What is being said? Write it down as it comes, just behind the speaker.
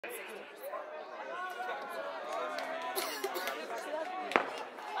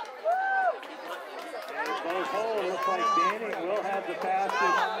looks like Banning will have the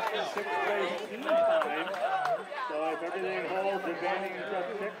fastest sixth place team time. So if everything holds and Banning is up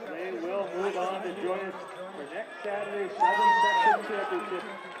six, they will move on to join us for next Saturday's Southern Section Championship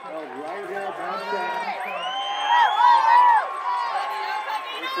held right here at Mount Track.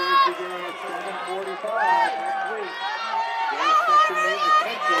 This is beginning at 7:45 next week. There's section meet in the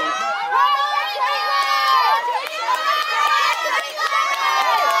country.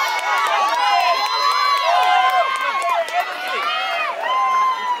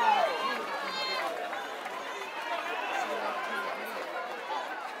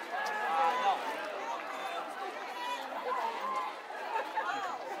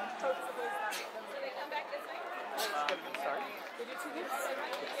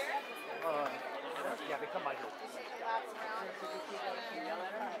 Yeah, they come by here.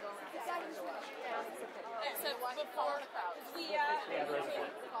 Except before, we, and when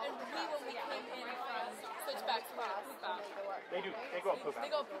we came in from switchback to poop out. They do, they go poop out. They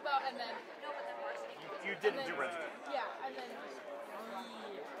go poop out and then. You didn't do rinse. Yeah, and then.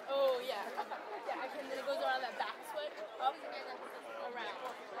 Oh, yeah. Yeah, and then it goes around that back switch, up, around,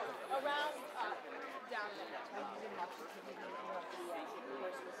 up, down.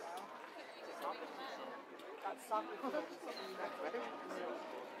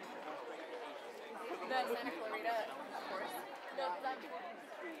 Then Santa Clarita, of course. No, that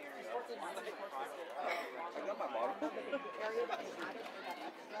I got my bottle.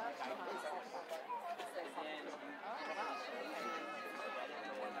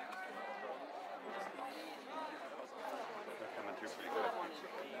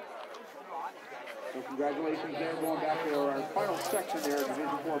 So congratulations there, going back to our final section there,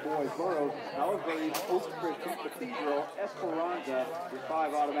 Division 4 boys, Burroughs, Salisbury, Oak Christian, Cathedral, Esperanza, with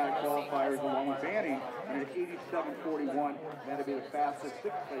 5 automatic qualifiers along with Banning, and at 87.41, that'll be the fastest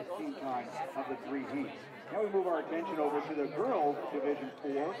sixth place team time of the 3 heats. Now we move our attention over to the girls Division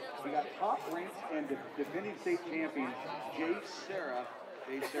 4. We got top ranked and defending state champions, Jay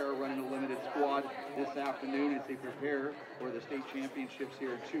Sarah running a limited squad this afternoon as they prepare for the state championships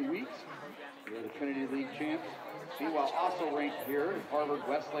here in 2 weeks. They're the Trinity League champs. Meanwhile, also ranked here is Harvard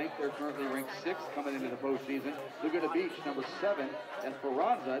Westlake. They're currently ranked 6th coming into the postseason. Laguna Beach, number 7.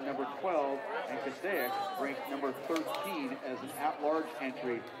 Esperanza, number 12. And Castaic, ranked number 13 as an at-large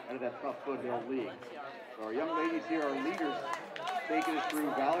entry out of that tough Foothill League. So our young ladies here are leaders, taking us through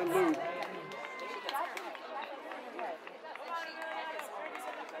Valley Loop.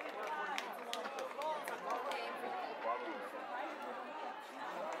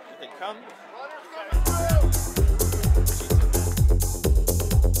 They come.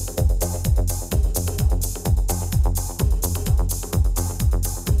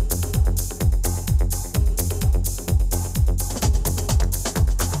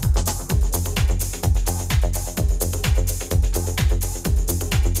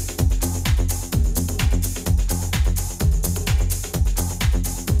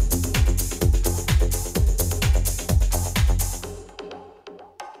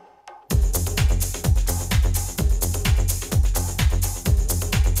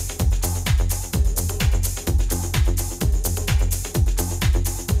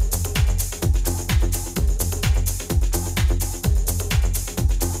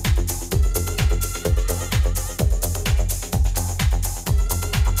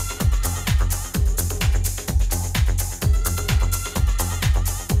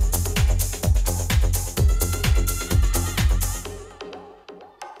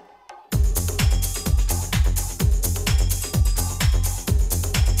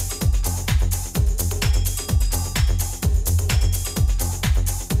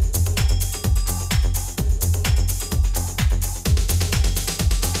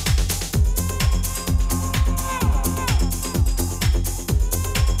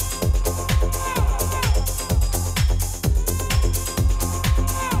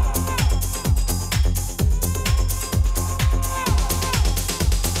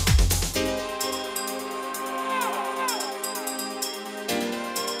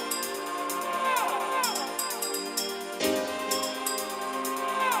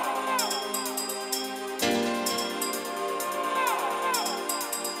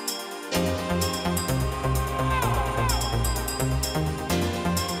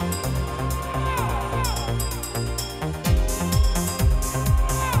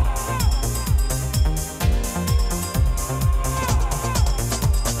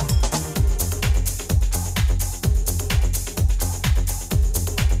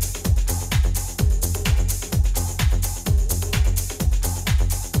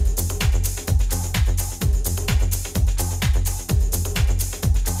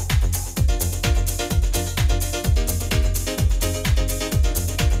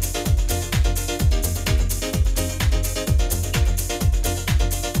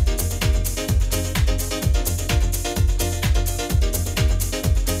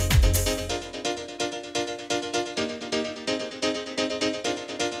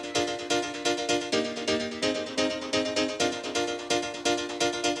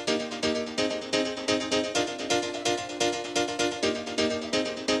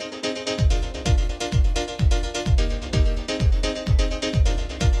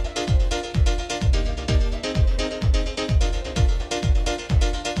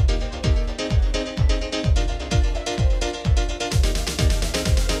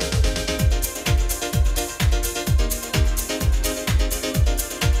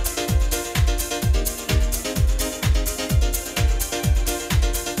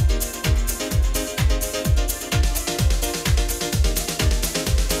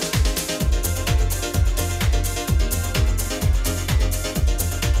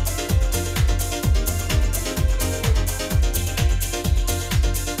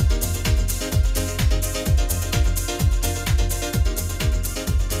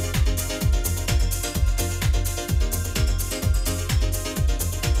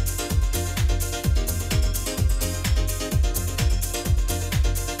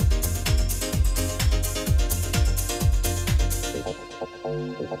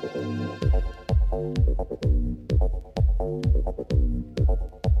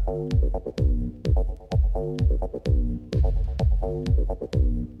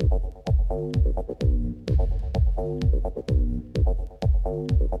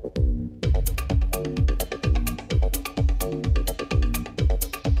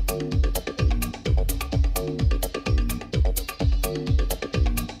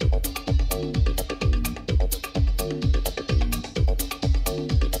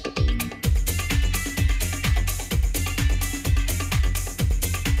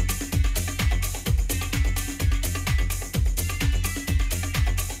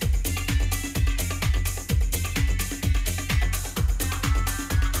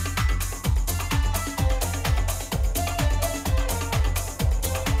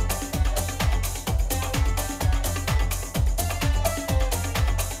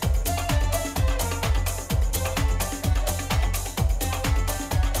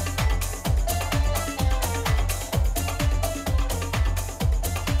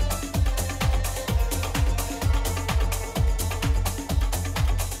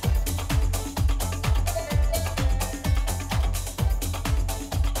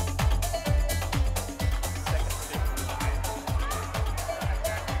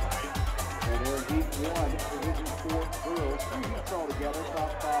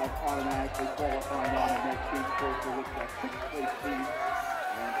 automatically qualifying on the next team course to look at sixth place team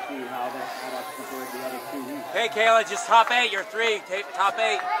and see how that's compared to the other 2 weeks. Hey, Kayla, just top 8. You're 3. Top 8.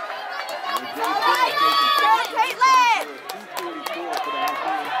 And Caitlin! 244 for the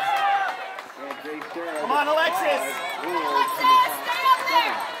half. And Jay Sarah. Come on, Alexis!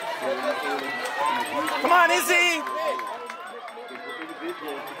 Come on, Izzy!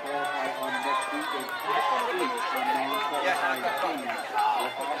 Individuals to qualify on next week and 8 on non-qualified teams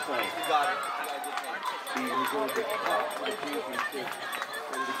will also be reserved to the championship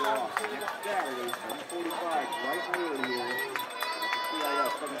ready to go off. Next Saturday, 7:45, right early here at the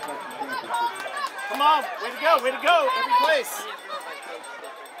CIS 7th Section Championship. Come on, way to go, every place.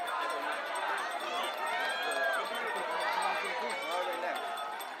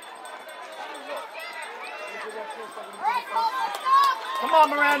 Come on,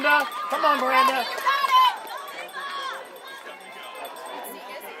 Miranda. Come on, Miranda.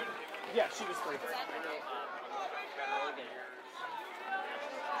 Yeah, she was 3.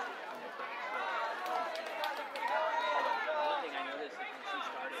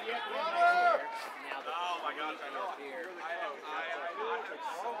 Oh my gosh, I know.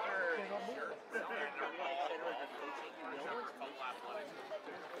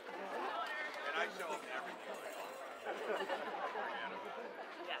 And I show them everything.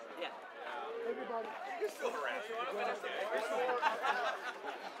 Yeah. You're still harassing me.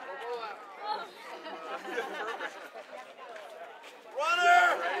 Runner!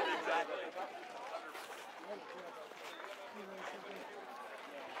 Right, exactly.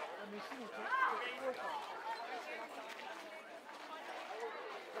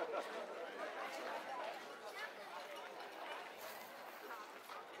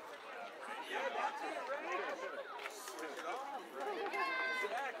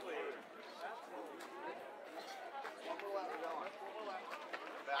 Exactly.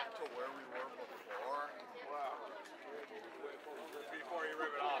 Back to where we were before. Wow. Before you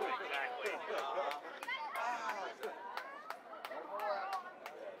rip it off, exactly.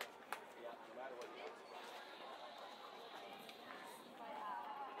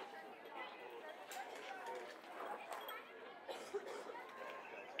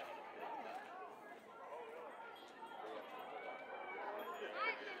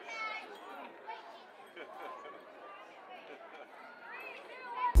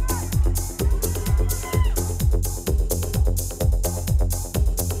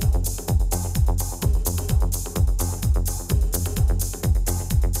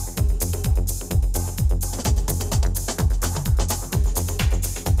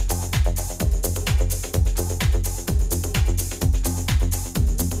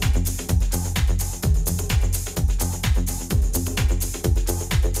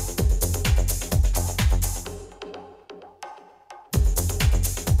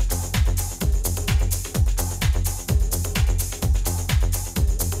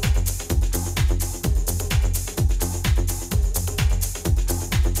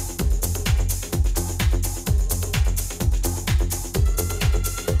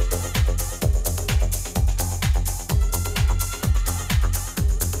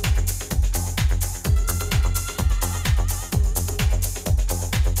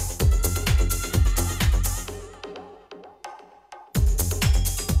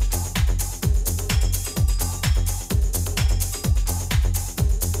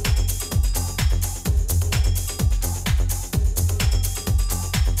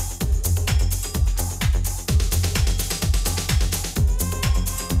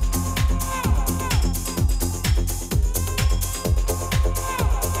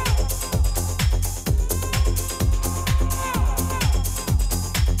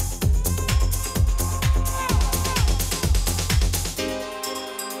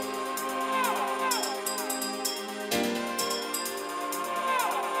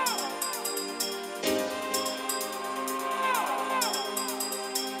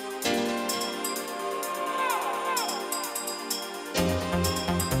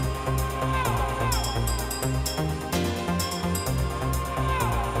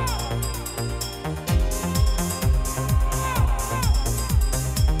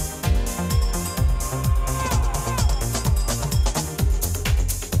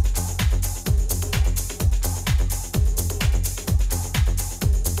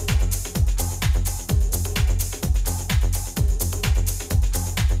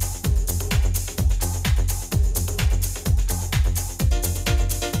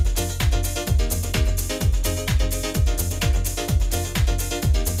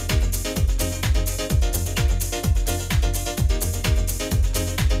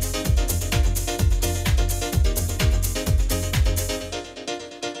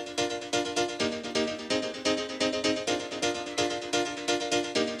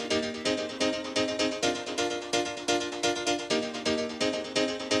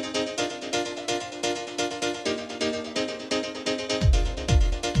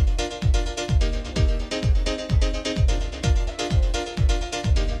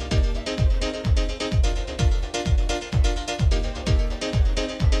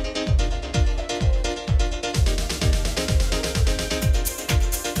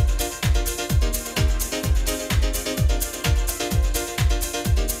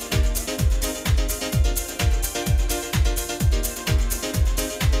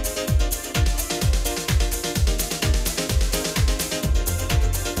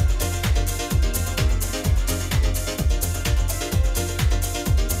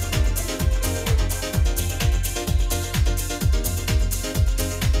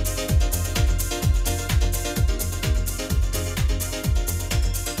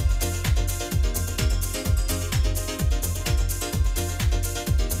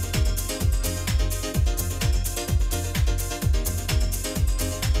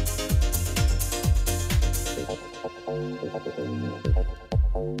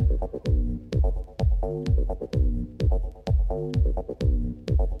 You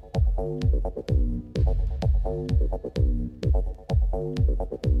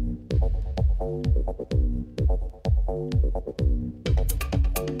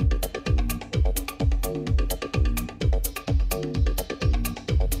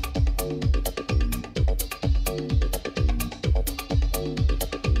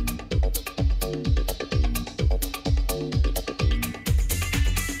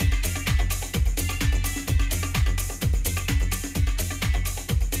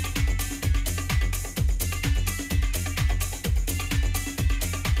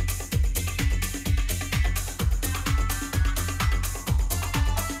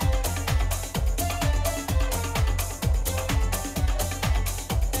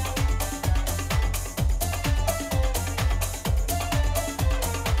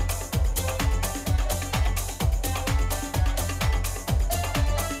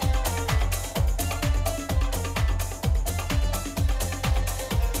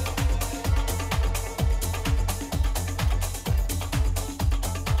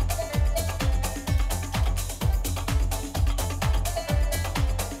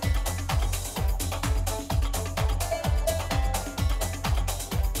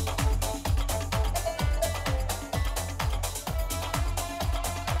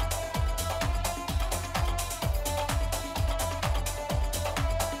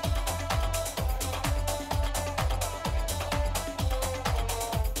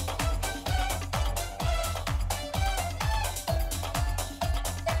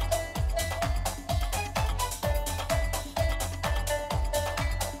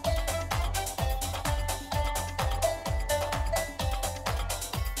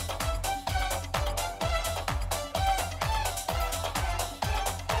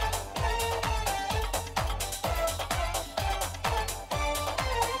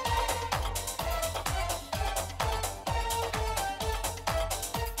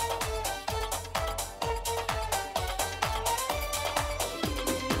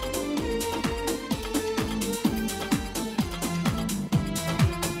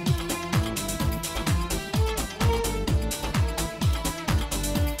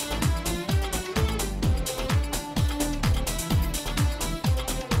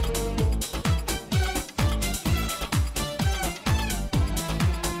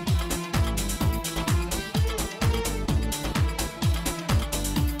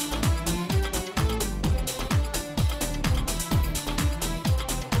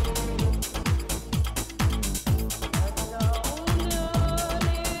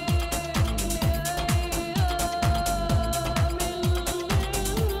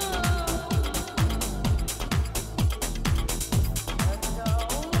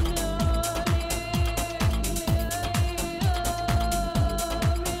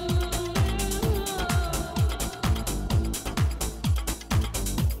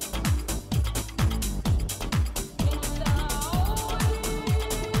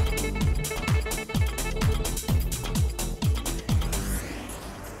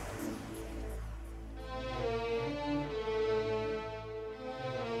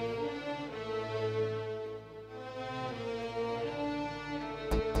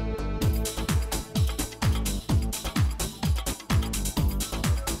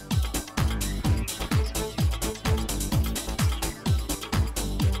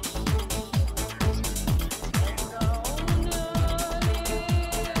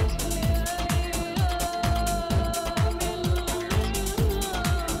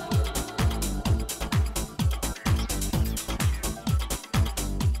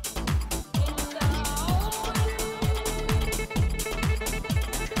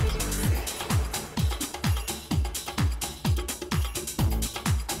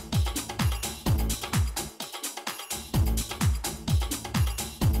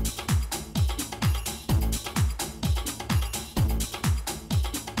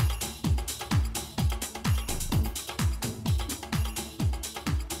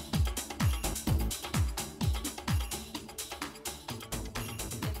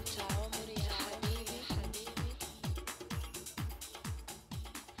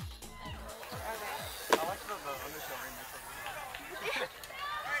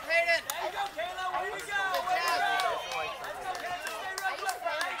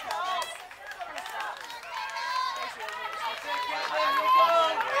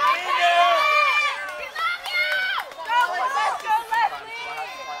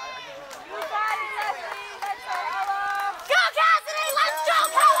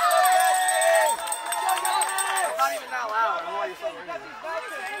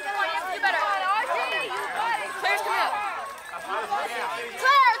better.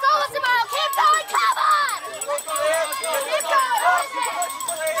 Claire, it's all about. Keep going, come on! Keep going, Zoe, come on!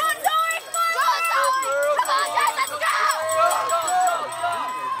 Go, Zoe! Come on, guys, let's go!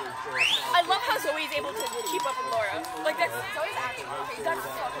 I love how Zoe's able to keep up with Laura. Like, that's Zoe's actually crazy. That's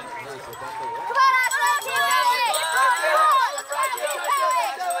fucking crazy. Come on, Ashley, keep going! Let's go, keep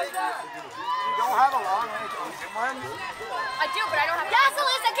going! You don't have a long way to get one? I do, but I don't have. Yes,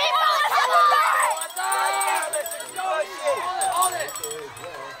 Elisa, keep going! Come on!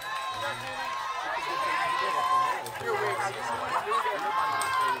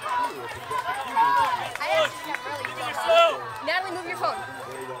 Natalie, move your phone.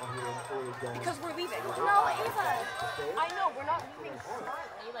 Because we're leaving. No, Ava. I know, we're not leaving currently.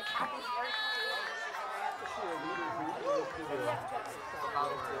 Like, happy very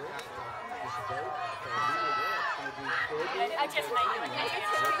I just met you. Like,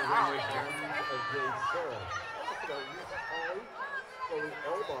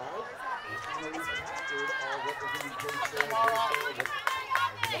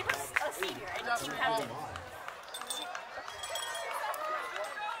 Ava's a senior. I just have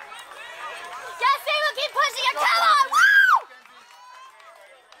Yes, Ava, keep pushing it. Come on. Woo!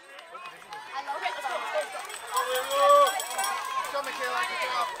 I love it. Let's go, Michaela. Good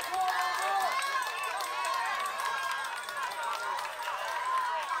job.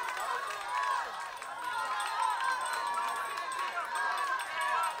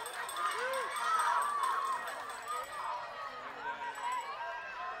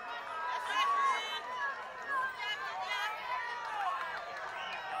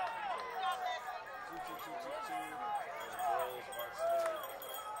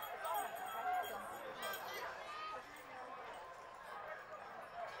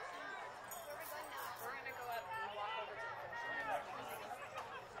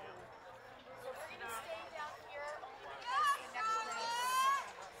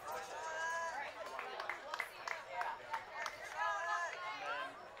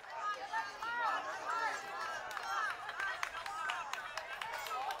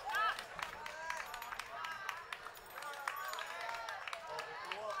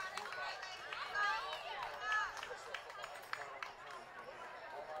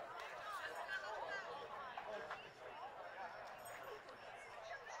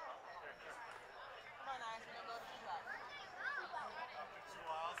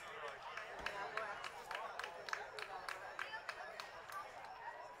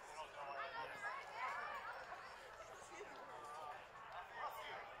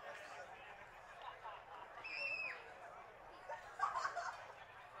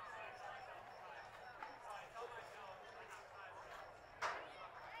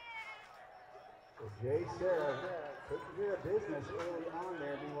 Jay Sarah taking care of business early on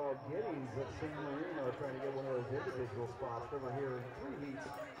there. Meanwhile, Giddings of San Marino trying to get one of those individual spots. Over here in 3 heats,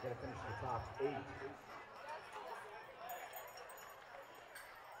 got to finish the top 8.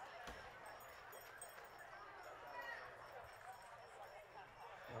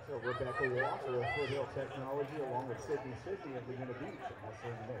 Also, Rebecca Walker of Foothill Technology along with Sydney of Laguna Beach. And that's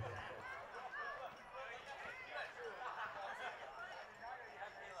in the mix.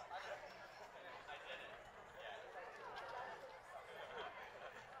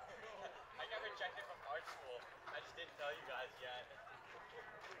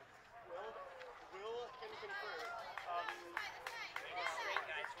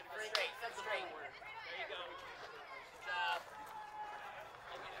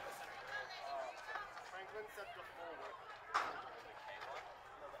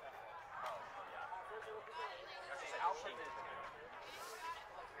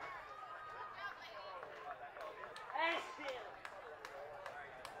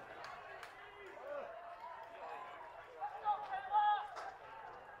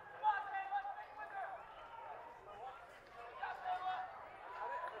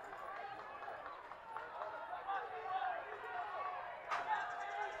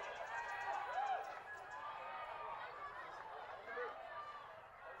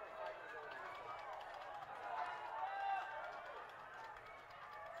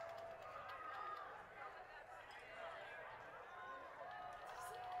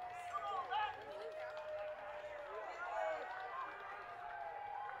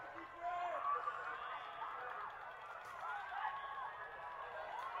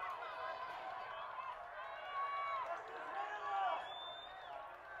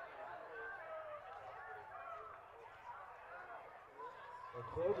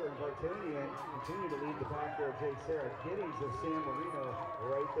 Clover and Vartanian continue to lead the pack there. Jay Sarah. Giddings of San Marino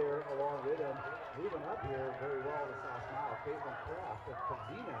right there along with him. Moving up here very well this last mile. Caitlin Kraft of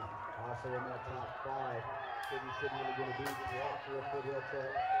Pavina also in that top 5. Should really going to beat Walker of Foothill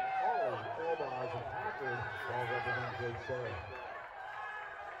Tech. Holly, Elbaz, and Packard all represent Jay Sarah.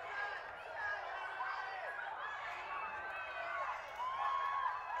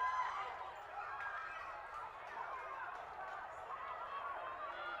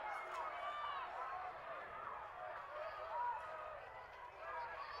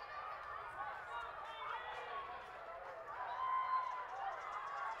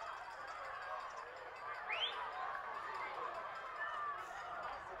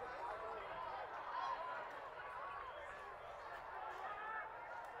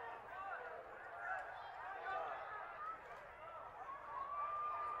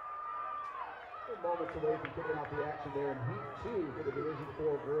 Moments away from kicking off the action there in Heat 2 for the Division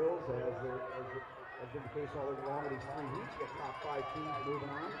 4 girls, as been the case all along with these 3 heats. Got top 5 teams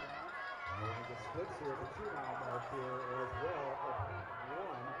moving on. And the splits here at the 2-mile mark here as well of Heat 1.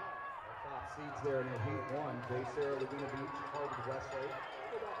 The top seeds there in the Heat 1. Jay Sarah, Laguna Beach, Harvard Westlake.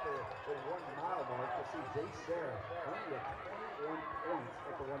 Go back to the 1-mile mark. You'll see Jay Sarah only at 21 points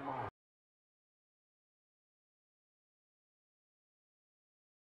at the 1 mile.